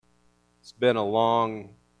It's been a long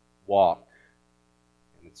walk,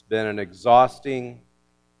 and it's been an exhausting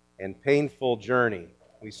and painful journey.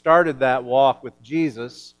 We started that walk with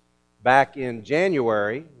Jesus back in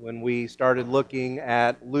January when we started looking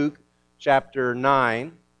at Luke chapter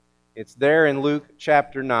 9. It's there in Luke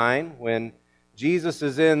chapter 9 when Jesus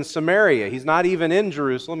is in Samaria. He's not even in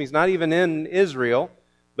Jerusalem. He's not even in Israel,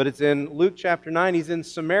 but it's in Luke chapter 9. He's in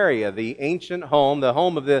Samaria, the ancient home, the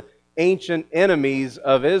home of the ancient enemies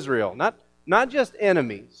of Israel. Not just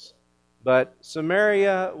enemies, but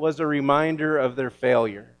Samaria was a reminder of their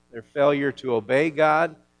failure to obey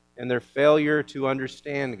God and their failure to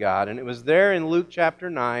understand God. And it was there in Luke chapter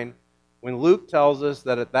 9 when Luke tells us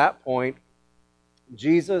that at that point,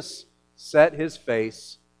 Jesus set his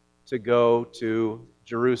face to go to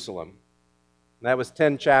Jerusalem. And that was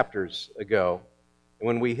 10 chapters ago. And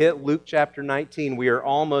when we hit Luke chapter 19, we are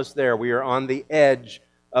almost there. We are on the edge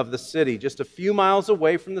of the city, just a few miles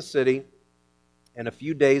away from the city and a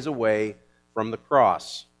few days away from the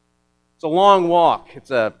cross. It's a long walk.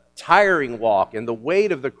 It's a tiring walk, and the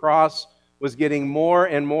weight of the cross was getting more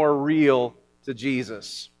and more real to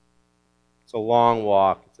Jesus. It's a long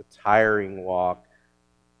walk. It's a tiring walk.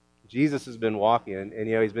 Jesus has been walking, and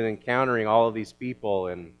he's been encountering all of these people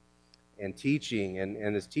and teaching,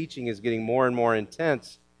 and his teaching is getting more and more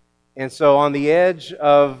intense. And so on the edge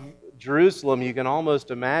of Jerusalem, you can almost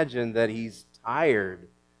imagine that he's tired.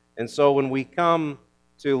 And so when we come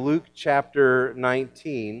to Luke chapter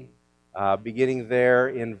 19, beginning there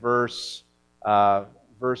in verse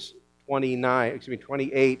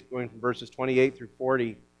 28, going from verses 28 through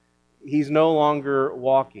 40, he's no longer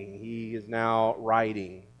walking. He is now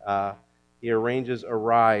riding. He arranges a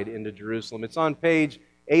ride into Jerusalem. It's on page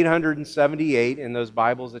 878 in those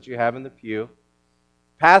Bibles that you have in the pew.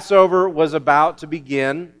 Passover was about to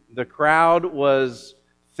begin. The crowd was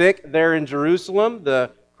thick there in Jerusalem.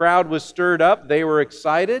 The crowd was stirred up. They were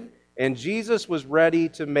excited. And Jesus was ready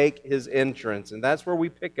to make his entrance. And that's where we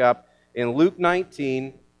pick up in Luke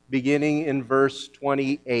 19, beginning in verse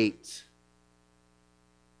 28.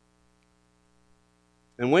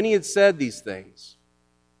 And when he had said these things,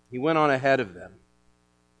 he went on ahead of them,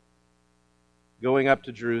 going up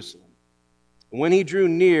to Jerusalem. And when he drew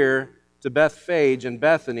near to Bethphage and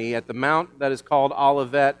Bethany at the mount that is called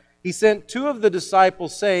Olivet, he sent two of the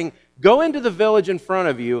disciples, saying, "Go into the village in front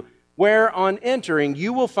of you, where on entering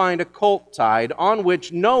you will find a colt tied, on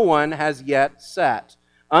which no one has yet sat.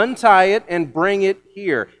 Untie it and bring it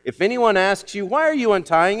here. If anyone asks you, 'Why are you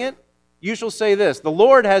untying it?' you shall say this, 'The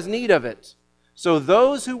Lord has need of it.'" So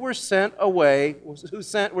those who were sent went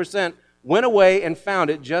away and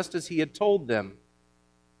found it just as he had told them.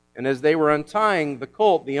 And as they were untying the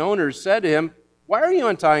colt, the owners said to him, "Why are you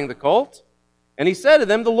untying the colt?" And he said to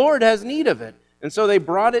them, "The Lord has need of it." And so they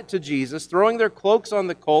brought it to Jesus. Throwing their cloaks on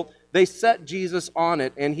the colt, they set Jesus on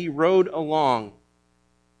it, and he rode along.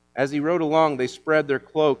 As he rode along, they spread their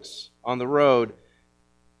cloaks on the road.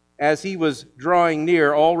 As he was drawing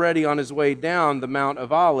near, already on his way down the Mount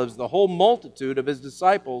of Olives, the whole multitude of his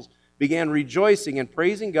disciples began rejoicing and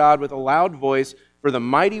praising God with a loud voice for the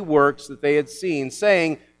mighty works that they had seen,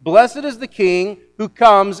 saying, "Blessed is the King who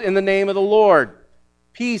comes in the name of the Lord.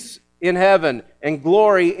 Peace in heaven and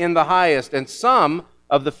glory in the highest." And some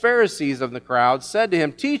of the Pharisees of the crowd said to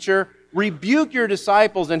him, "Teacher, rebuke your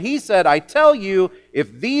disciples." And he said, "I tell you,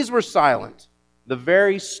 if these were silent, the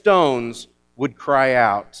very stones would cry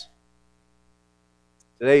out."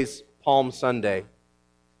 Today's Palm Sunday,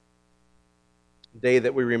 the day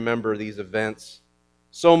that we remember these events.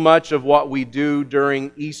 So much of what we do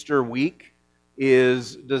during Easter week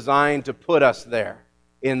is designed to put us there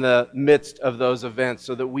in the midst of those events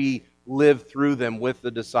so that we live through them with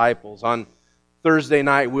the disciples. On Thursday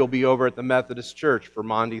night, we'll be over at the Methodist Church for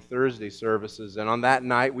Maundy Thursday services. And on that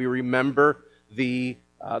night, we remember the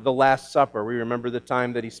Last Supper. We remember the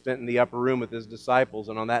time that he spent in the upper room with his disciples.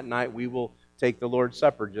 And on that night, we will take the Lord's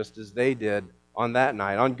Supper just as they did on that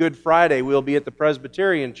night. On Good Friday, we'll be at the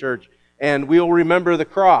Presbyterian Church, and we'll remember the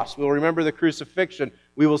cross. We'll remember the crucifixion.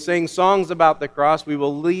 We will sing songs about the cross. We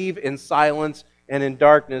will leave in silence and in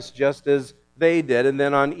darkness just as they did. And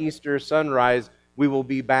then on Easter sunrise, we will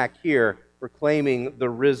be back here proclaiming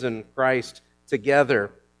the risen Christ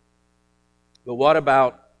together. But what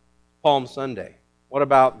about Palm Sunday? What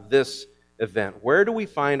about this event? Where do we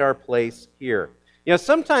find our place here?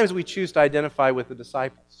 Sometimes we choose to identify with the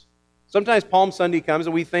disciples. Sometimes Palm Sunday comes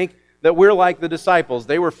and we think that we're like the disciples.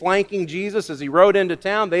 They were flanking Jesus as he rode into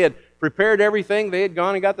town. They had prepared everything. They had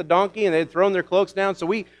gone and got the donkey and they had thrown their cloaks down. So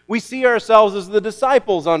we see ourselves as the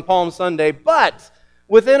disciples on Palm Sunday. But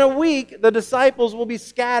within a week, the disciples will be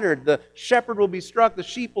scattered. The shepherd will be struck. The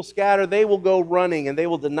sheep will scatter. They will go running, and they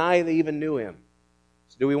will deny they even knew him.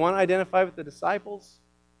 So do we want to identify with the disciples?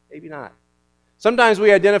 Maybe not. Sometimes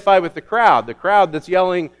we identify with the crowd that's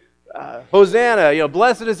yelling, Hosanna,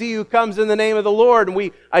 blessed is he who comes in the name of the Lord. And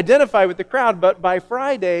we identify with the crowd, but by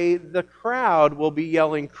Friday, the crowd will be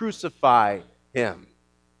yelling, crucify him.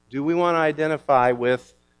 Do we want to identify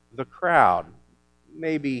with the crowd?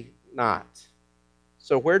 Maybe not.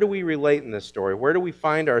 So where do we relate in this story? Where do we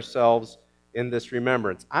find ourselves in this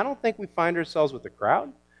remembrance? I don't think we find ourselves with the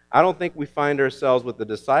crowd. I don't think we find ourselves with the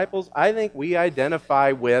disciples. I think we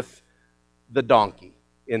identify with the donkey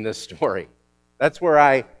in this story. That's where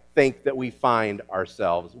I think that we find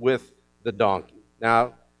ourselves, with the donkey.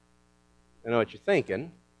 Now, I know what you're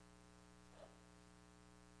thinking.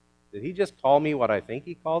 Did he just call me what I think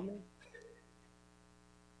he called me?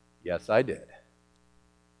 Yes, I did.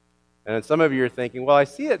 And some of you are thinking, well, I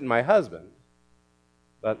see it in my husband,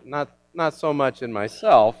 but not so much in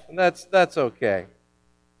myself. And that's okay.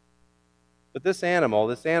 But this animal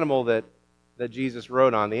that Jesus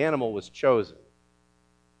rode on, the animal was chosen.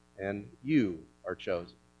 And you are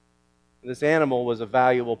chosen. And this animal was a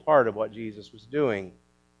valuable part of what Jesus was doing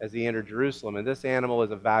as he entered Jerusalem. And this animal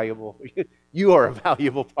is you are a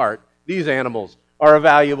valuable part. These animals are a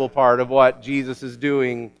valuable part of what Jesus is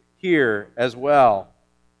doing here as well.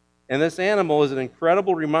 And this animal is an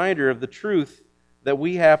incredible reminder of the truth that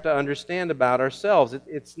we have to understand about ourselves.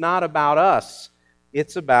 It's not about us.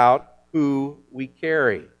 It's about who we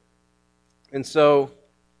carry. And so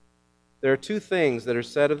there are two things that are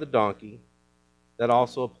said of the donkey that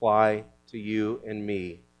also apply to you and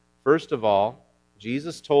me. First of all,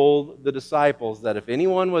 Jesus told the disciples that if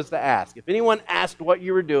anyone was to ask, if anyone asked what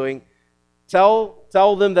you were doing, tell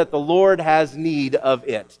them that the Lord has need of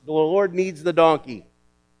it. The Lord needs the donkey.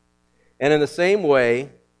 And in the same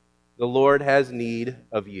way, the Lord has need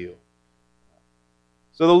of you.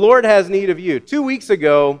 So the Lord has need of you. 2 weeks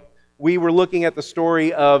ago, we were looking at the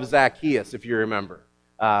story of Zacchaeus, if you remember.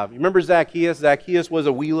 You remember Zacchaeus? Zacchaeus was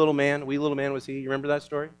a wee little man. A wee little man was he? You remember that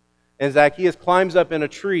story? And Zacchaeus climbs up in a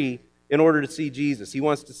tree in order to see Jesus. He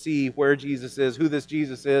wants to see where Jesus is, who this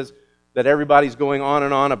Jesus is that everybody's going on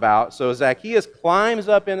and on about. So Zacchaeus climbs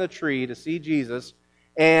up in a tree to see Jesus,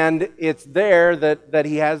 and it's there that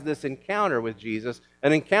he has this encounter with Jesus,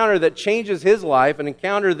 an encounter that changes his life, an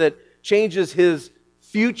encounter that changes his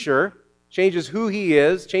future, changes who he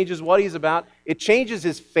is, changes what he's about. It changes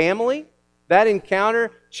his family. That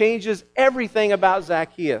encounter changes everything about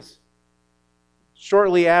Zacchaeus.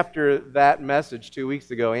 Shortly after that message 2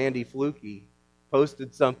 weeks ago, Andy Fluke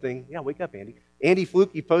posted something. Yeah, wake up, Andy. Andy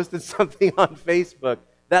Fluke posted something on Facebook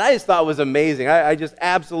that I just thought was amazing. I just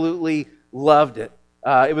absolutely loved it.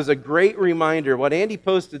 It was a great reminder. What Andy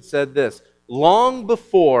posted said this: long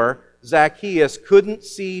before Zacchaeus couldn't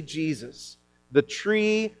see Jesus, the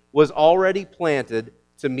tree was already planted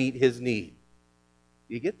to meet his need.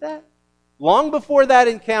 Do you get that? Long before that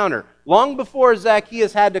encounter, long before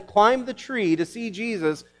Zacchaeus had to climb the tree to see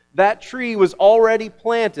Jesus, that tree was already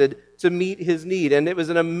planted to meet his need. And it was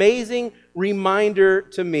an amazing reminder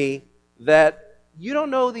to me that you don't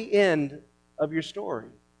know the end of your story.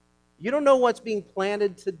 You don't know what's being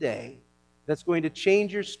planted today that's going to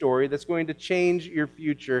change your story, that's going to change your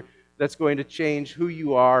future, that's going to change who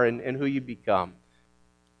you are and who you become.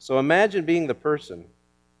 So imagine being the person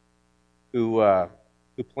who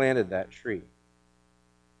planted that tree.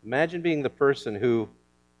 Imagine being the person who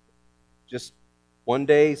just one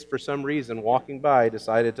day, for some reason, walking by,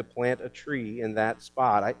 decided to plant a tree in that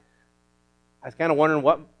spot. I was kind of wondering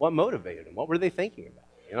what motivated them. What were they thinking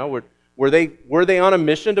about? Were they on a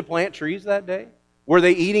mission to plant trees that day? Were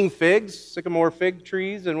they eating figs, sycamore fig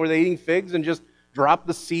trees, and were they eating figs and just drop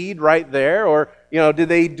the seed right there? Or, did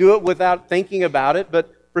they do it without thinking about it?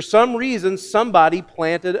 But for some reason, somebody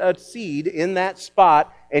planted a seed in that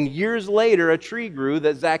spot, and years later, a tree grew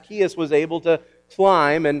that Zacchaeus was able to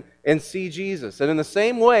climb and see Jesus. And in the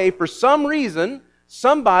same way, for some reason,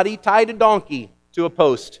 somebody tied a donkey to a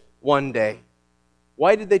post one day.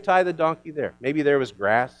 Why did they tie the donkey there? Maybe there was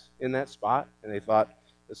grass in that spot, and they thought,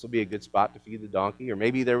 this will be a good spot to feed the donkey. Or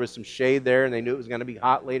maybe there was some shade there, and they knew it was going to be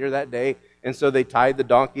hot later that day, and so they tied the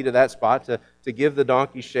donkey to that spot to give the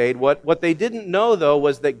donkey shade. What they didn't know, though,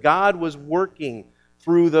 was that God was working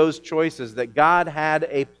through those choices, that God had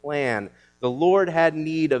a plan. The Lord had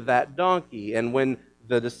need of that donkey, and when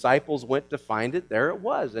the disciples went to find it, there it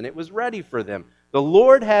was, and it was ready for them. The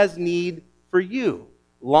Lord has need for you.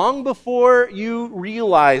 Long before you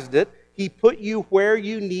realized it, He put you where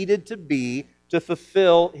you needed to be to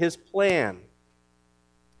fulfill His plan.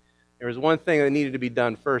 There was one thing that needed to be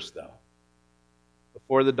done first, though.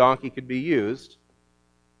 before the donkey could be used,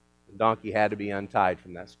 the donkey had to be untied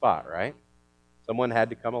from that spot, right? Someone had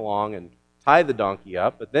to come along and tie the donkey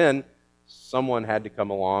up, but then someone had to come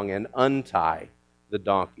along and untie the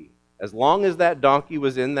donkey. As long as that donkey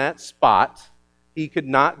was in that spot, he could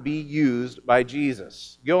not be used by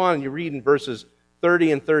Jesus. Go on and you read in verses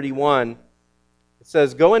 30 and 31. It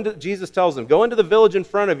says, Jesus tells them, "Go into the village in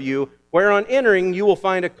front of you, where on entering you will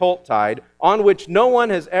find a colt tied, on which no one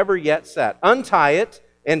has ever yet sat. Untie it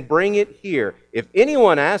and bring it here. If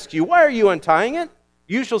anyone asks you, 'Why are you untying it?'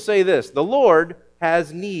 you shall say this, 'The Lord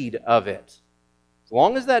has need of it.'" As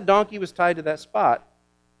long as that donkey was tied to that spot,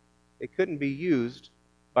 it couldn't be used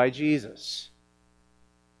by Jesus.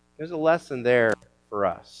 There's a lesson there for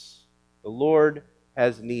us. The Lord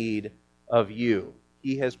has need of you.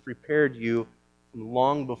 He has prepared you from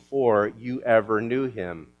long before you ever knew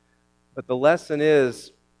Him. But the lesson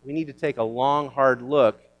is, we need to take a long, hard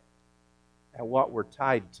look at what we're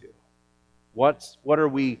tied to. What are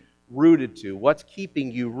we rooted to? What's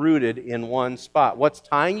keeping you rooted in one spot? What's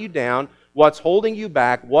tying you down? What's holding you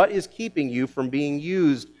back? What is keeping you from being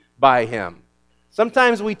used by Him?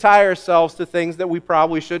 Sometimes we tie ourselves to things that we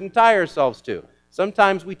probably shouldn't tie ourselves to.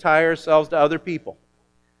 Sometimes we tie ourselves to other people,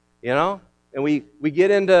 and we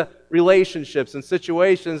get into relationships and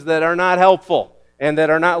situations that are not helpful and that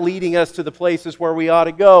are not leading us to the places where we ought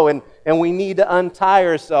to go, and we need to untie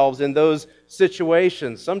ourselves in those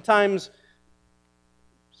situations. Sometimes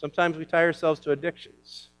we tie ourselves to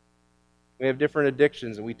addictions. We have different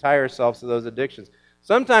addictions, and we tie ourselves to those addictions.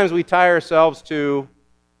 Sometimes we tie ourselves to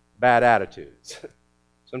bad attitudes.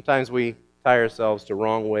 Sometimes we tie ourselves to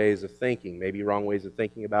wrong ways of thinking, maybe wrong ways of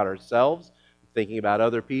thinking about ourselves, thinking about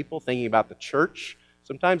other people, thinking about the church.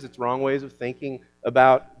 Sometimes it's wrong ways of thinking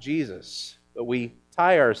about Jesus, but we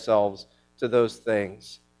tie ourselves to those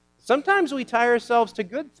things. Sometimes we tie ourselves to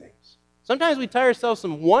good things. Sometimes we tie ourselves to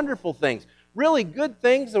some wonderful things, really good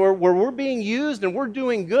things where we're being used and we're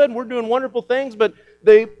doing good and we're doing wonderful things, but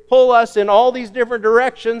they pull us in all these different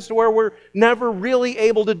directions to where we're never really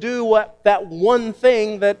able to do that one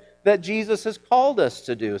thing that Jesus has called us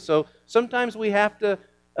to do. So sometimes we have to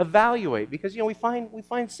evaluate, because we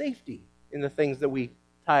find safety in the things that we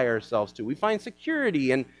tie ourselves to. We find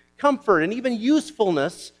security and comfort and even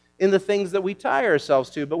usefulness in the things that we tie ourselves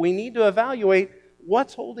to, but we need to evaluate,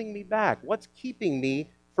 what's holding me back? What's keeping me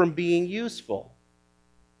from being useful?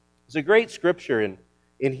 There's a great scripture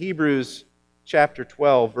in Hebrews chapter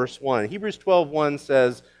 12, verse 1. Hebrews 12:1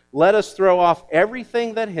 says, "Let us throw off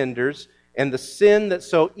everything that hinders and the sin that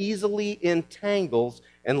so easily entangles,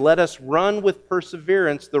 and let us run with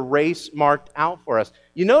perseverance the race marked out for us."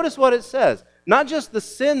 You notice what it says. Not just the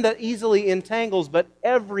sin that easily entangles, but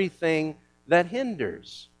everything that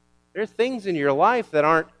hinders. There are things in your life that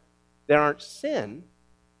aren't sin,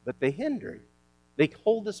 but they hinder. They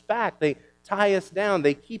hold us back. They tie us down.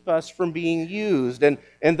 They keep us from being used. And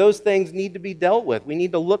those things need to be dealt with. We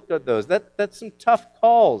need to look at those. That's some tough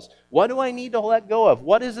calls. What do I need to let go of?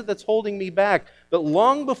 What is it that's holding me back? But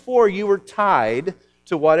long before you were tied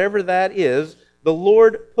to whatever that is, the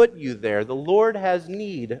Lord put you there. The Lord has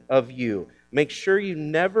need of you. Make sure you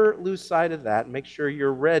never lose sight of that. Make sure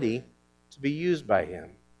you're ready to be used by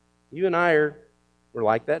Him. You and we're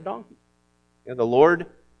like that donkey. The Lord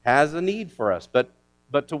has a need for us, but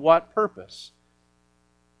to what purpose?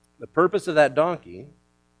 The purpose of that donkey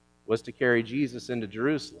was to carry Jesus into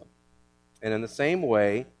Jerusalem. And in the same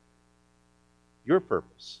way, your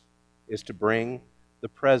purpose is to bring the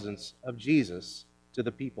presence of Jesus to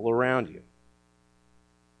the people around you.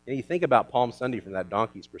 And you think about Palm Sunday from that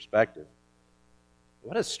donkey's perspective.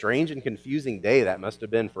 What a strange and confusing day that must have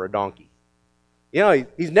been for a donkey.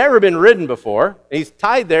 He's never been ridden before. He's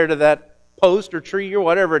tied there to that post or tree or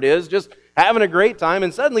whatever it is, just having a great time,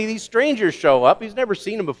 and suddenly these strangers show up. He's never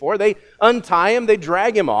seen them before. They untie him, they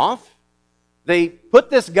drag him off. They put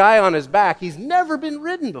this guy on his back. He's never been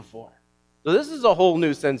ridden before. So this is a whole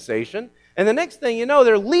new sensation. And the next thing you know,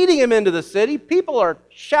 they're leading him into the city. People are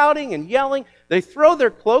shouting and yelling. They throw their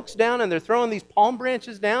cloaks down and they're throwing these palm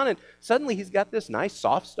branches down, and suddenly he's got this nice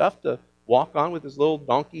soft stuff to walk on with his little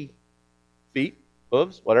donkey feet,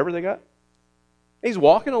 hooves, whatever they got. He's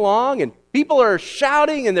walking along, and people are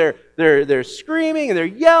shouting, and they're screaming, and they're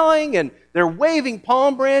yelling, and they're waving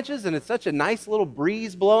palm branches, and it's such a nice little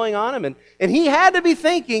breeze blowing on him. And he had to be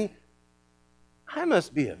thinking, I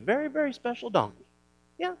must be a very, very special donkey.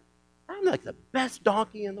 Yeah, I'm like the best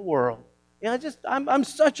donkey in the world. I'm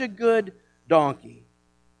such a good donkey.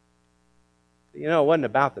 But it wasn't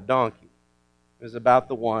about the donkey. It was about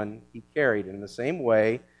the one he carried. And in the same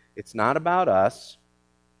way, it's not about us.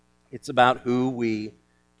 It's about who we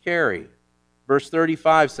carry. Verse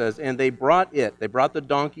 35 says, "And they brought the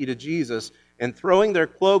donkey to Jesus, and throwing their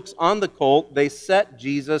cloaks on the colt, they set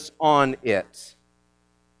Jesus on it."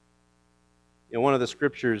 You know, one of the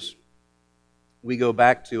scriptures we go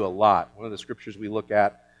back to a lot, one of the scriptures we look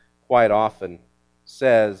at quite often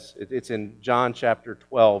says, it's in John chapter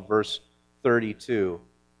 12, verse 32.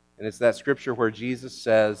 And it's that scripture where Jesus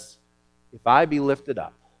says, if I be lifted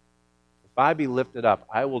up, I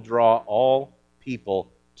will draw all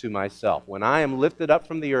people to myself. When I am lifted up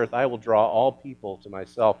from the earth, I will draw all people to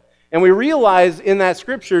myself. And we realize in that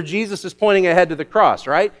scripture, Jesus is pointing ahead to the cross,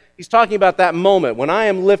 right? He's talking about that moment. When I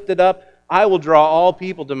am lifted up, I will draw all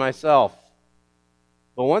people to myself.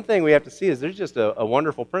 But one thing we have to see is there's just a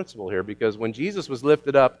wonderful principle here, because when Jesus was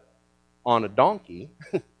lifted up on a donkey,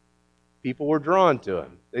 people were drawn to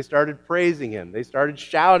him. They started praising him. They started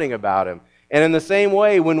shouting about him. And in the same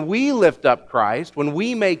way, when we lift up Christ, when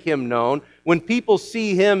we make him known, when people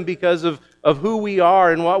see him because of who we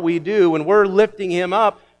are and what we do, when we're lifting him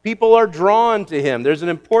up, people are drawn to him. There's an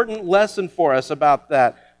important lesson for us about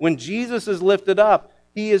that. When Jesus is lifted up,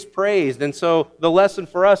 he is praised. And so the lesson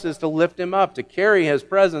for us is to lift him up, to carry his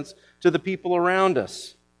presence to the people around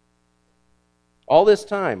us. All this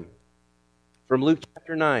time, from Luke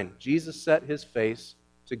chapter 9, Jesus set his face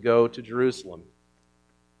to go to Jerusalem.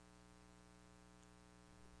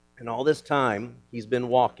 And all this time, he's been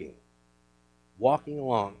walking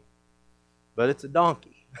along. But it's a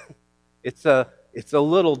donkey. It's a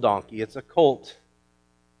little donkey. It's a colt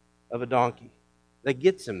of a donkey that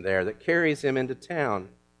gets him there, that carries him into town.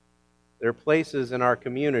 There are places in our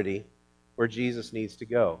community where Jesus needs to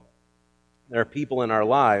go. There are people in our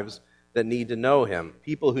lives that need to know him,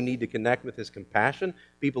 people who need to connect with his compassion,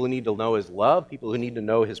 people who need to know his love, people who need to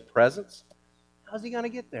know his presence. How's he going to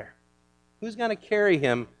get there? Who's going to carry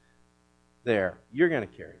him there? You're going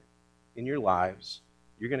to carry him in your lives.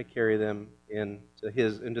 You're going to carry them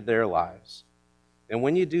into their lives. And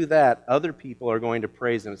when you do that, other people are going to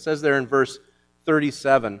praise him. It says there in verse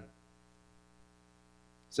 37, it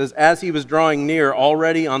says, "As he was drawing near,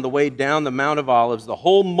 already on the way down the Mount of Olives, the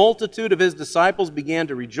whole multitude of his disciples began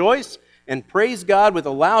to rejoice and praise God with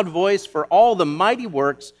a loud voice for all the mighty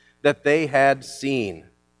works that they had seen."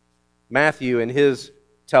 Matthew, in his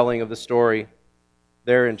telling of the story,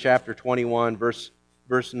 there in chapter 21, verse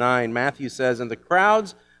 9, Matthew says, "And the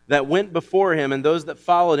crowds that went before him and those that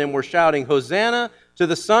followed him were shouting, 'Hosanna to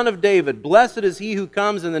the Son of David! Blessed is he who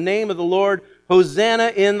comes in the name of the Lord!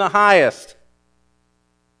 Hosanna in the highest!'"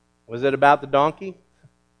 Was it about the donkey?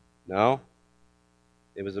 No.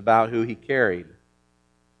 It was about who he carried.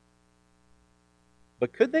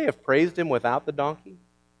 But could they have praised him without the donkey?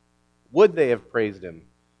 Would they have praised him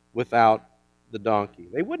without the donkey?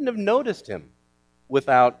 They wouldn't have noticed him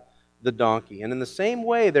without the donkey. And in the same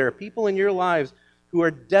way, there are people in your lives who are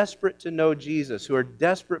desperate to know Jesus, who are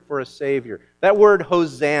desperate for a Savior. That word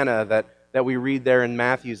Hosanna that we read there in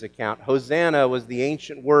Matthew's account, Hosanna was the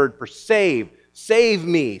ancient word for save. Save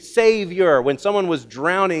me, Savior. When someone was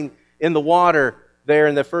drowning in the water there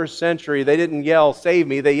in the first century, they didn't yell, "Save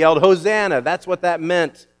me." They yelled, "Hosanna." That's what that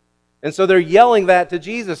meant. And so they're yelling that to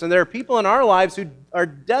Jesus. And there are people in our lives who are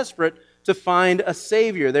desperate to find a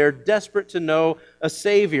Savior. They're desperate to know a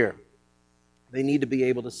Savior. They need to be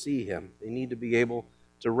able to see him. They need to be able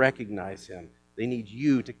to recognize him. They need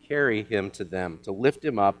you to carry him to them, to lift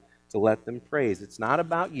him up, to let them praise. It's not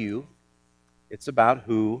about you. It's about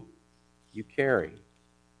who you carry.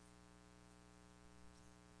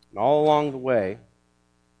 And all along the way,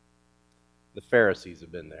 the Pharisees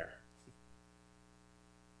have been there.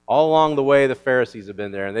 All along the way, the Pharisees have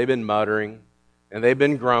been there, and they've been muttering, and they've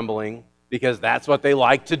been grumbling, because that's what they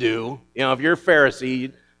like to do. You know, if you're a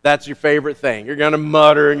Pharisee, that's your favorite thing. You're going to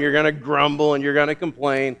mutter, and you're going to grumble, and you're going to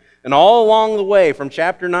complain. And all along the way, from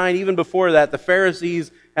chapter 9, even before that, the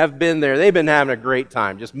Pharisees have been there. They've been having a great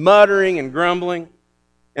time, just muttering and grumbling.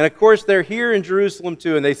 And of course, they're here in Jerusalem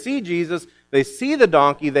too, and they see Jesus, they see the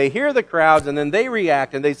donkey, they hear the crowds, and then they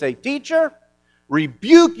react, and they say, "Teacher,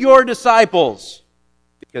 rebuke your disciples,"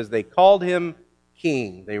 because they called him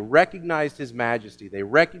king. They recognized his majesty. They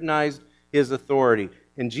recognized his authority.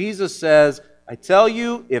 And Jesus says, "I tell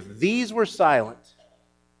you, if these were silent,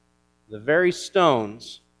 the very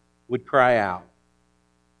stones would cry out."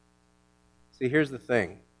 See, here's the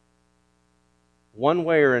thing. One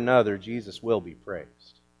way or another, Jesus will be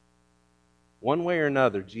praised. One way or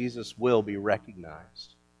another, Jesus will be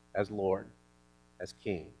recognized as Lord, as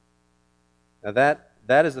King. Now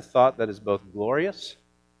that is a thought that is both glorious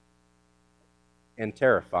and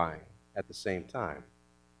terrifying at the same time.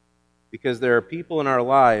 Because there are people in our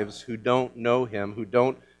lives who don't know him, who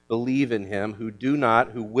don't believe in him, who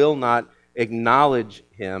will not acknowledge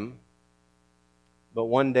him. but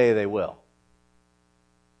one day they will.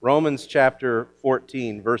 Romans chapter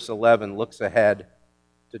 14, verse 11 looks ahead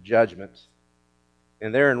to judgment.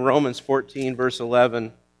 And there in Romans 14, verse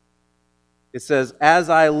 11, it says, "As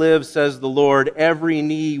I live, says the Lord, every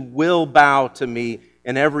knee will bow to me,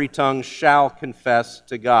 and every tongue shall confess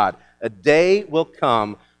to God." A day will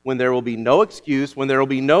come when there will be no excuse, when there will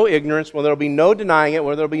be no ignorance, when there will be no denying it,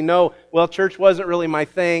 when there will be no, well, church wasn't really my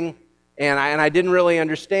thing, and I didn't really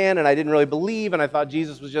understand, and I didn't really believe, and I thought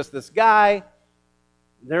Jesus was just this guy.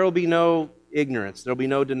 There will be no ignorance. There will be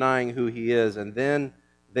no denying who He is. And then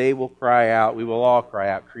they will cry out. We will all cry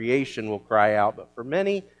out. Creation will cry out. But for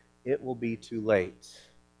many, it will be too late.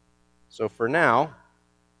 So for now,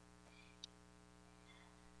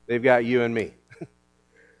 they've got you and me.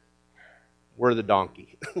 We're the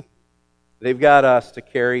donkey. They've got us to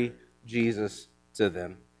carry Jesus to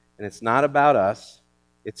them. And it's not about us.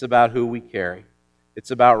 It's about who we carry.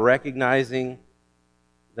 It's about recognizing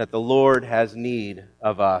that the Lord has need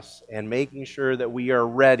of us and making sure that we are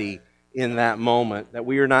ready in that moment, that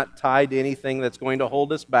we are not tied to anything that's going to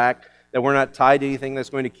hold us back, that we're not tied to anything that's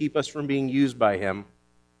going to keep us from being used by Him,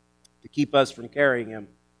 to keep us from carrying Him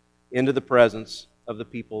into the presence of the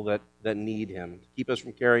people that need Him, to keep us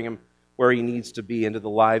from carrying Him where He needs to be into the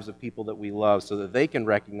lives of people that we love so that they can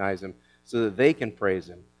recognize Him, so that they can praise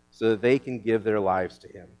Him, so that they can give their lives to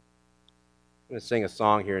Him. I'm going to sing a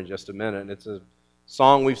song here in just a minute, and it's a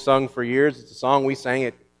song we've sung for years. It's a song we sang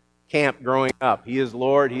at camp growing up. He is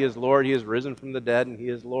Lord, He is Lord, He is risen from the dead, and He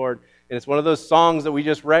is Lord. And it's one of those songs that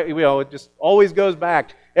it just always goes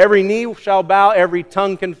back. Every knee shall bow, every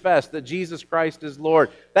tongue confess that Jesus Christ is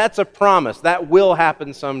Lord. That's a promise. That will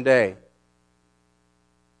happen someday.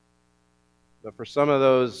 But for some of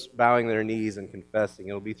those bowing their knees and confessing,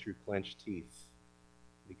 it'll be through clenched teeth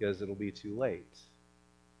because it'll be too late.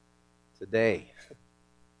 Today,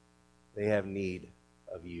 they have need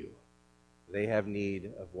of you. They have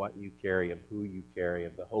need of what you carry, of who you carry,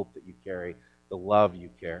 of the hope that you carry, the love you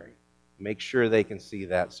carry. Make sure they can see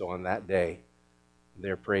that so on that day,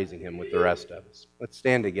 they're praising Him with the rest of us. Let's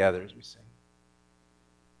stand together as we sing.